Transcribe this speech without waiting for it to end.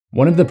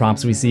One of the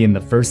props we see in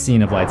the first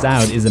scene of Lights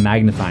Out is a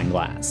magnifying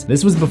glass.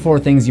 This was before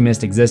Things You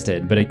Missed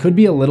existed, but it could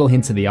be a little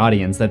hint to the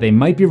audience that they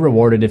might be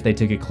rewarded if they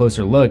took a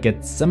closer look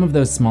at some of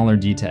those smaller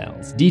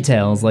details.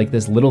 Details like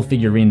this little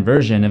figurine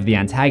version of the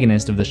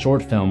antagonist of the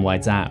short film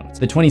Lights Out.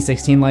 The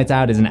 2016 Lights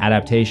Out is an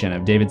adaptation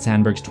of David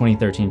Sandberg's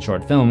 2013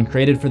 short film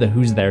created for the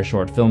Who's There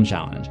short film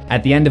challenge,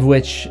 at the end of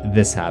which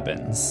this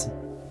happens.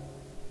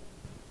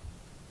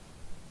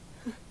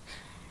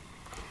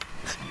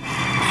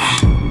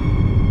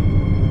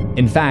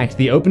 In fact,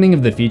 the opening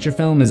of the feature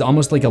film is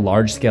almost like a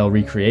large-scale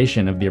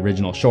recreation of the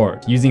original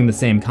short, using the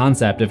same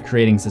concept of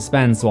creating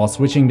suspense while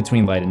switching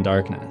between light and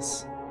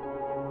darkness.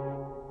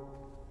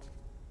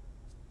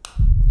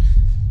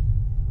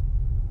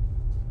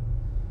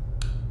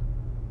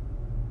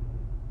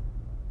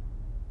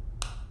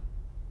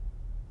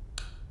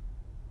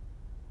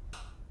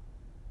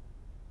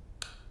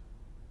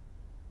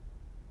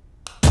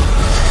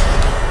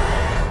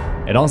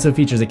 It also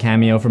features a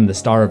cameo from the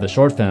star of the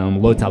short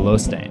film, Lotta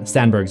Lostin,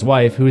 Sandberg's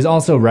wife, who is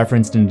also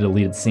referenced in a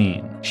deleted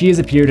scene. She has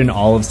appeared in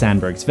all of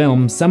Sandberg's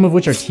films, some of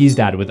which are teased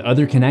at with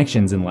other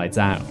connections in Lights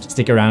Out.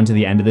 Stick around to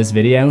the end of this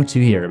video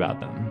to hear about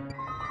them.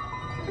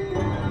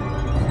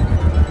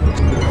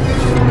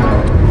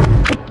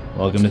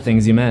 Welcome to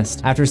Things You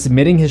Missed. After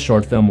submitting his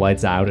short film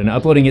Lights Out and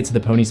uploading it to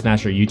the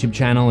Ponysmasher YouTube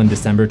channel in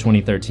December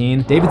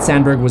 2013, David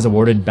Sandberg was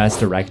awarded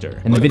Best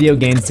Director, and the video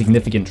gained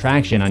significant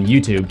traction on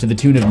YouTube to the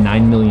tune of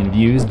 9 million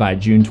views by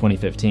June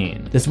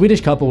 2015. The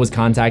Swedish couple was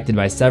contacted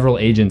by several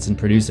agents and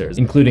producers,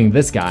 including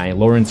this guy,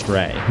 Lawrence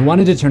Gray, who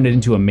wanted to turn it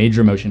into a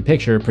major motion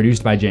picture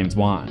produced by James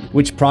Wan,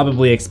 which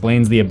probably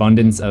explains the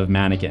abundance of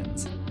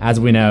mannequins. As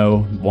we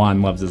know,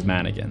 Wan loves his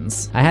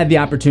mannequins. I had the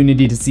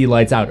opportunity to see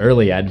Lights Out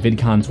early at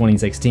VidCon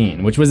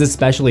 2016, which was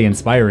especially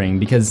inspiring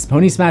because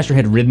Ponysmasher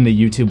had ridden the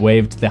YouTube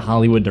wave to the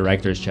Hollywood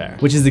director's chair,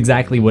 which is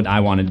exactly what I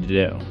wanted to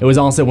do. It was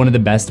also one of the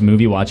best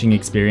movie watching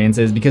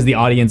experiences because the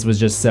audience was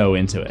just so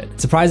into it.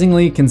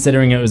 Surprisingly,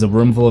 considering it was a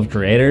room full of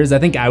creators, I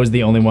think I was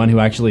the only one who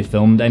actually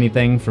filmed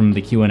anything from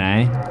the Q&A.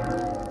 Can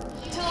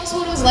you tell us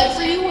what it was like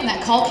for you when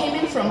that call came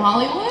in from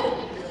Hollywood?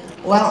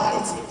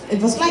 Well,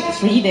 it was like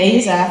 3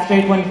 days after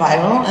it went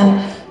viral, and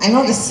I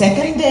know the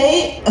second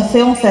day a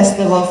film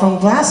festival from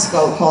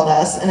Glasgow called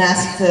us and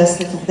asked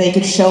us if they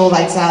could show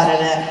Lights Out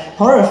at a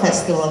horror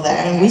festival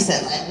there, and we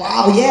said like,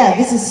 wow, yeah,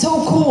 this is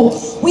so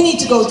cool, we need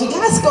to go to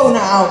Glasgow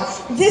now,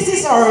 this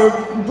is our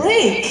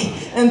break.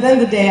 And then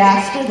the day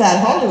after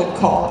that Hollywood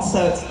called,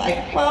 so it's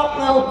like, well,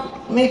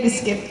 no, maybe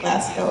skip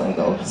Glasgow and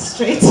go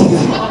straight to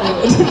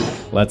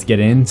Hollywood. Let's get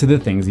into the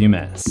things you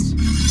missed.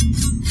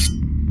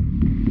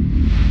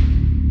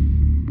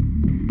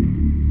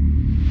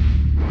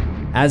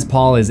 As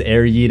Paul is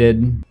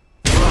air-yeeted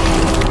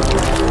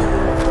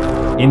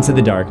into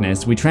the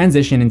darkness, we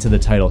transition into the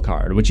title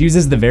card, which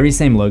uses the very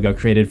same logo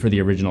created for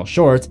the original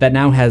short that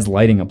now has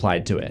lighting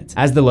applied to it.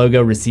 As the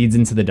logo recedes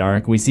into the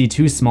dark, we see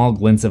two small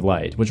glints of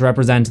light, which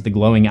represent the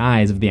glowing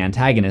eyes of the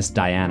antagonist,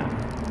 Diana.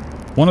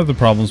 One of the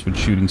problems with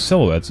shooting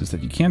silhouettes is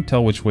that you can't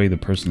tell which way the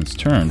person is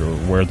turned or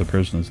where the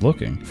person is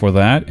looking. For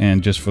that,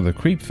 and just for the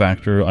creep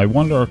factor, I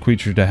wanted our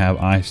creature to have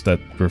eyes that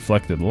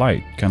reflected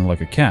light, kind of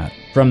like a cat.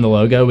 From the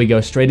logo, we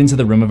go straight into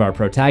the room of our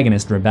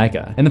protagonist,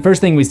 Rebecca, and the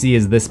first thing we see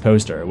is this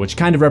poster, which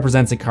kind of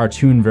represents a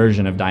cartoon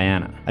version of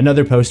Diana.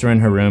 Another poster in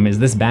her room is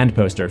this band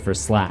poster for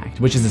Slacked,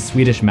 which is a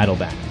Swedish metal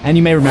band. And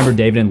you may remember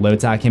David and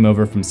Lotta came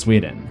over from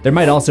Sweden. There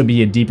might also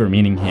be a deeper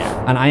meaning here.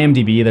 On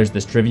IMDb, there's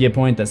this trivia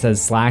point that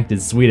says Slacked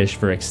is Swedish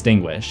for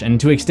extinguish, and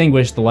to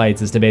extinguish the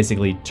lights is to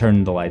basically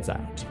turn the lights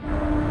out.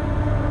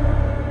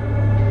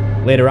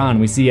 Later on,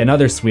 we see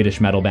another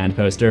Swedish metal band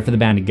poster for the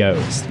band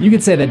Ghost. You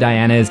could say that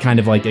Diana is kind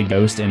of like a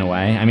ghost in a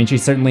way. I mean, she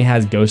certainly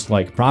has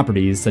ghost-like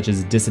properties, such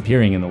as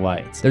disappearing in the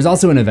lights. There's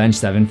also an Avenged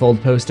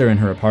Sevenfold poster in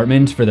her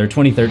apartment for their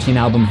 2013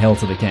 album Hail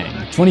to the King.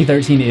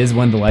 2013 is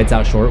when the Lights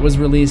Out short was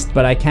released,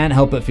 but I can't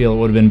help but feel it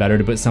would have been better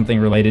to put something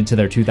related to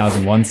their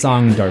 2001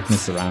 song,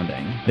 Darkness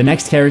Surrounding. The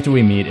next character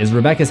we meet is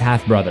Rebecca's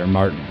half-brother,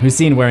 Martin, who's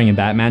seen wearing a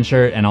Batman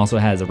shirt and also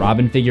has a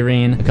Robin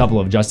figurine, a couple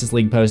of Justice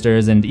League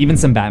posters, and even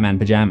some Batman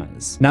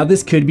pajamas. Now,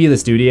 this could be the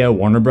studio,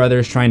 Warner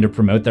Brothers, trying to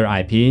promote their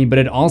IP, but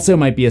it also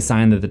might be a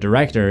sign that the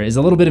director is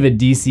a little bit of a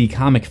DC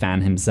comic fan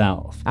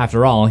himself.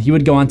 After all, he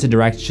would go on to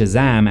direct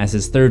Shazam as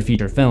his third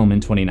feature film in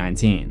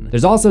 2019.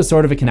 There's also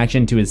sort of a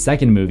connection to his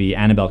second movie,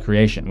 Annabelle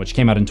Creation, which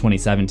came out in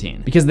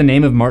 2017, because the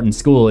name of Martin's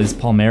school is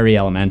Mulberry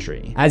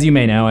Elementary. As you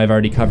may know, I've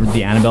already covered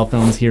the Annabelle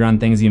films here on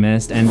Things You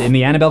Missed, and in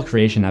the Annabelle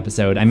Creation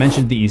episode, I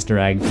mentioned the Easter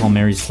egg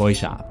Mulberry's Toy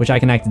Shop, which I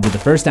connected to the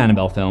first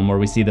Annabelle film where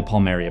we see the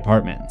Mulberry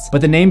apartments.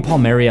 But the name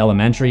Mulberry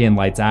Elementary in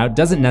Lights Out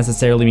doesn't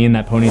necessarily mean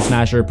that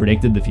Ponysmasher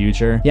predicted the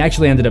future. He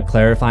actually ended up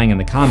clarifying in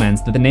the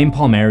comments that the name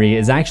Mulberry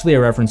is actually a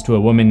reference to a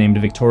woman named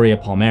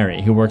Victoria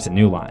Mulberry who works at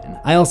New Line.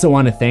 I also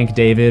want to thank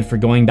David for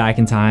going back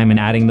in time and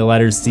adding the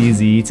letters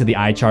CZ to the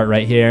eye chart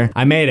right here.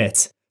 I made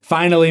it!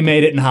 Finally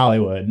made it in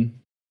Hollywood.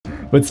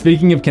 But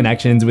speaking of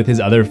connections with his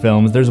other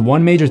films, there's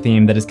one major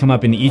theme that has come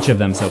up in each of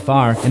them so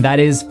far, and that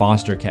is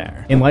foster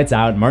care. In Lights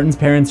Out, Martin's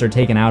parents are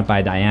taken out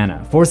by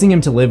Diana, forcing him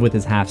to live with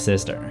his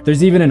half-sister.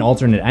 There's even an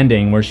alternate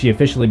ending where she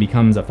officially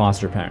becomes a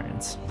foster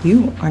parent.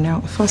 You are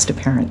now a foster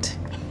parent.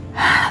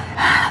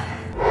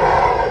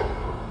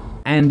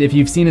 And if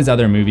you've seen his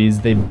other movies,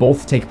 they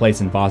both take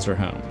place in foster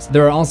homes.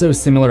 There are also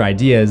similar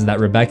ideas that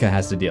Rebecca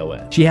has to deal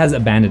with. She has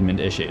abandonment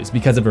issues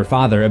because of her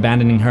father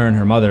abandoning her and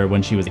her mother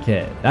when she was a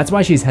kid. That's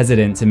why she's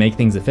hesitant to make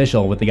things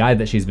official with the guy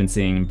that she's been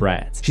seeing,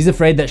 Brett. She's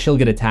afraid that she'll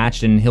get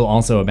attached and he'll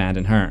also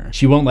abandon her.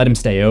 She won't let him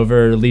stay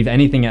over, leave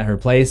anything at her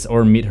place,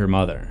 or meet her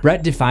mother.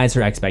 Brett defies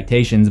her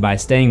expectations by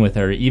staying with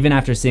her even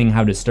after seeing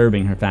how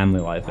disturbing her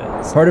family life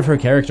is. Part of her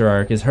character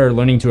arc is her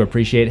learning to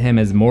appreciate him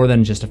as more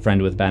than just a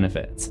friend with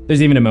benefits.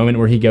 There's even a moment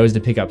where he goes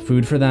to pick up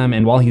food for them,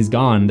 and while he's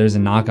gone, there's a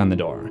knock on the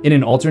door. In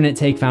an alternate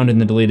take found in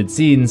the deleted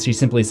scenes, she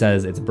simply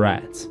says it's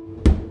Brett.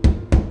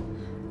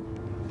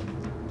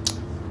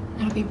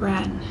 That'll be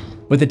Brad.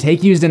 But the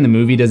take used in the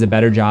movie does a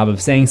better job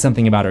of saying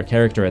something about her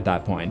character at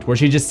that point, where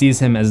she just sees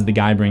him as the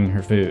guy bringing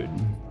her food.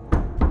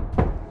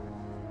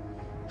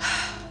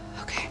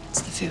 Okay,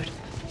 it's the food.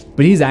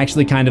 But he's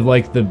actually kind of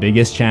like the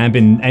biggest champ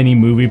in any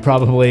movie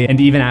probably,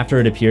 and even after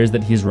it appears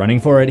that he's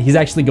running for it, he's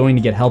actually going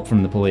to get help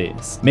from the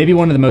police. Maybe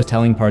one of the most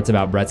telling parts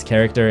about Brett's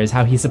character is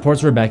how he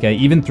supports Rebecca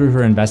even through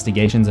her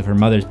investigations of her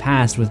mother's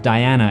past with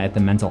Diana at the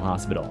mental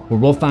hospital, where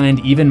we'll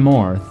find even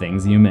more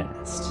things you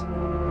missed.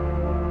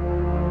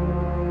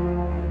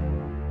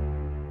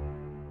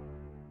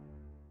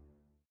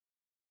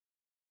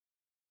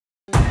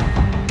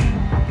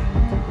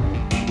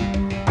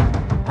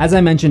 As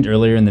I mentioned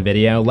earlier in the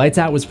video, Lights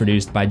Out was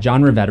produced by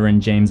genre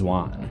veteran James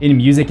Wan. In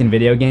music and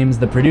video games,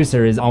 the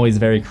producer is always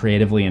very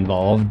creatively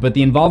involved, but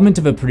the involvement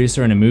of a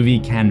producer in a movie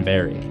can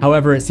vary.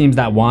 However, it seems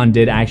that Wan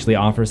did actually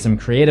offer some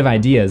creative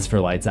ideas for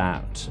Lights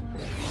Out.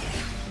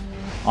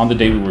 On the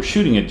day we were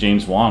shooting it,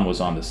 James Wan was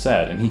on the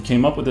set, and he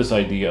came up with this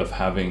idea of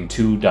having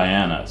two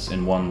Dianas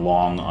in one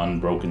long,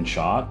 unbroken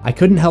shot. I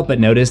couldn't help but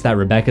notice that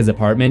Rebecca's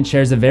apartment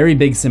shares a very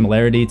big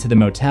similarity to the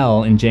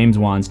motel in James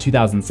Wan's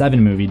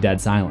 2007 movie Dead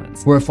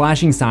Silence, where a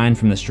flashing sign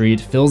from the street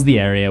fills the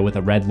area with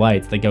a red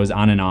light that goes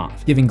on and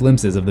off, giving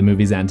glimpses of the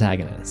movie's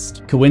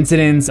antagonist.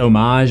 Coincidence,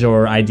 homage,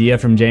 or idea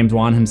from James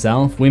Wan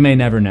himself? We may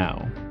never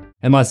know.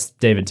 Unless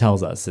David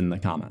tells us in the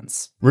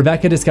comments.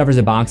 Rebecca discovers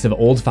a box of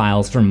old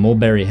files from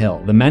Mulberry Hill,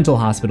 the mental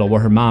hospital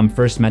where her mom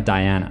first met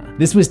Diana.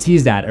 This was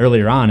teased at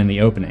earlier on in the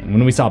opening,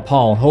 when we saw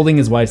Paul holding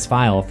his wife's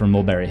file from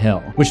Mulberry Hill,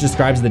 which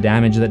describes the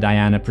damage that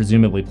Diana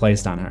presumably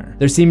placed on her.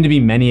 There seem to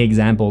be many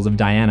examples of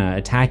Diana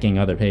attacking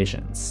other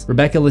patients.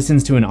 Rebecca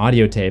listens to an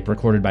audio tape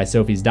recorded by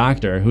Sophie's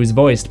doctor, who's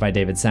voiced by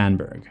David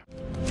Sandberg.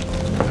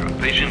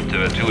 Patient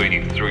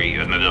 283,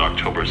 admitted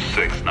October 6,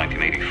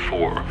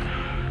 1984.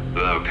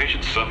 The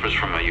patient suffers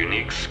from a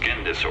unique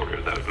skin disorder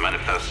that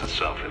manifests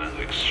itself in an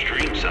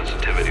extreme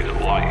sensitivity to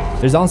light.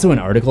 There's also an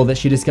article that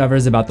she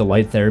discovers about the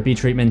light therapy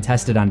treatment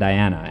tested on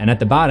Diana, and at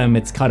the bottom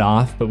it's cut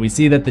off, but we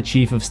see that the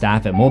chief of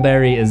staff at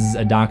Mulberry is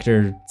a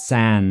Dr.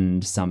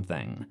 Sand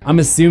something. I'm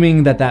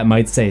assuming that that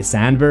might say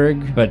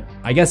Sandberg, but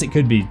I guess it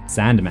could be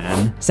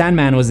Sandman.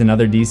 Sandman was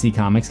another DC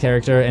Comics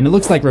character, and it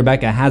looks like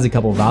Rebecca has a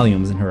couple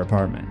volumes in her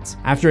apartment.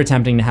 After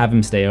attempting to have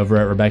him stay over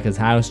at Rebecca's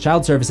house,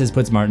 Child Services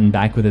puts Martin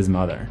back with his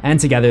mother, and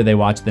together they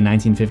watch the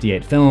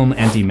 1958 film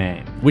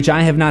Anti-Mame, which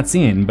I have not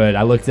seen, but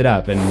I looked it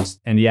up,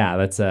 and yeah,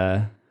 that's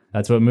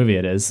what movie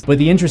it is. But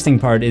the interesting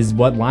part is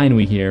what line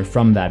we hear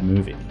from that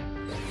movie.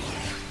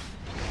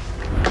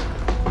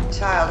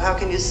 Child, how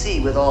can you see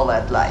with all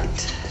that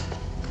light?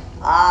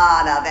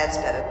 Ah, now that's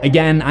better.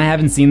 Again, I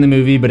haven't seen the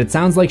movie, but it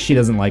sounds like she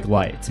doesn't like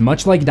light,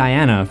 much like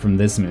Diana from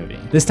this movie.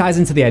 This ties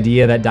into the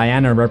idea that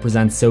Diana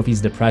represents Sophie's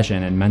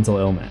depression and mental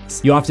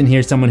illness. You often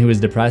hear someone who is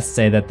depressed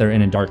say that they're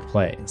in a dark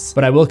place,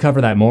 but I will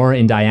cover that more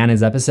in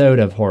Diana's episode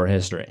of Horror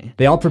History.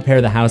 They all prepare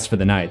the house for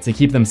the night to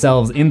keep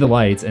themselves in the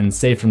light and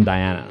safe from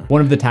Diana.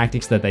 One of the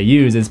tactics that they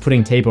use is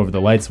putting tape over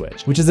the light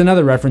switch, which is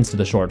another reference to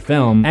the short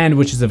film, and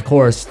which is of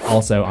course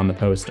also on the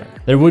poster.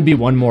 There would be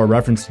one more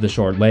reference to the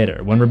short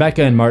later, when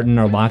Rebecca and Martin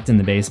are locked in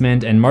the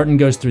basement, and Martin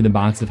goes through the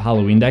box of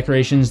Halloween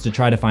decorations to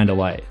try to find a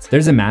light.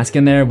 There's a mask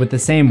in there with the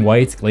same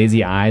white,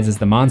 glazy eyes as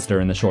the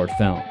monster in the short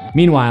film.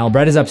 Meanwhile,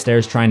 Brett is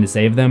upstairs trying to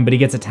save them, but he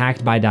gets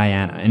attacked by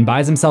Diana, and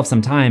buys himself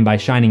some time by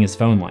shining his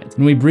phone light.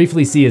 And we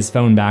briefly see his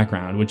phone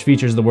background, which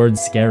features the word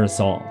Scare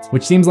Assault,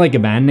 which seems like a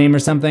band name or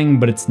something,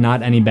 but it's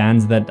not any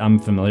bands that I'm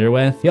familiar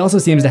with. He also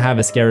seems to have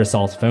a Scare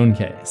Assault phone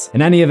case.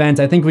 In any event,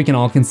 I think we can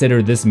all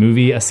consider this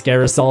movie a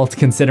Scare Assault,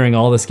 considering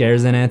all the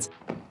scares in it.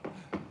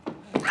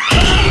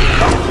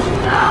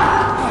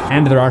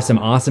 And there are some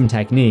awesome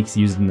techniques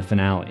used in the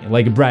finale,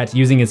 like Brett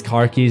using his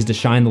car keys to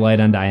shine the light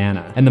on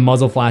Diana, and the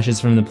muzzle flashes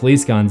from the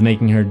police guns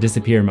making her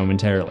disappear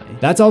momentarily.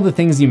 That's all the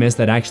things you missed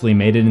that actually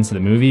made it into the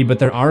movie, but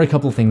there are a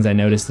couple things I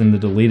noticed in the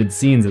deleted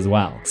scenes as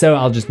well, so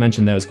I'll just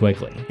mention those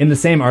quickly. In the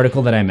same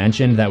article that I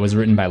mentioned that was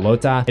written by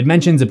Lota, it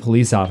mentions a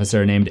police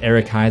officer named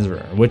Eric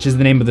Heiserer, which is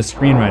the name of the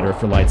screenwriter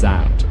for Lights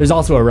Out. There's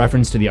also a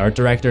reference to the art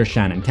director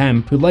Shannon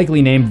Kemp, who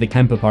likely named the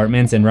Kemp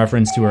apartments in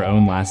reference to her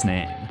own last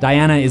name.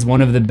 Diana is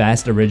one of the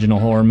best original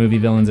horror movie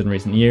villains in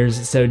recent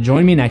years, so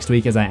join me next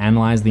week as I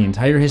analyze the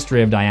entire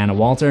history of Diana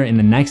Walter in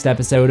the next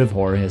episode of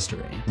Horror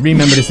History.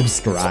 Remember to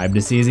subscribe to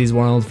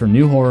CZsWorld for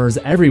new horrors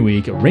every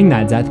week, ring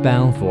that death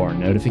bell for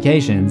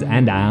notifications,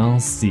 and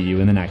I'll see you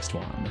in the next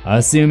one.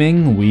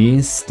 Assuming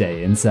we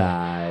stay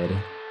inside.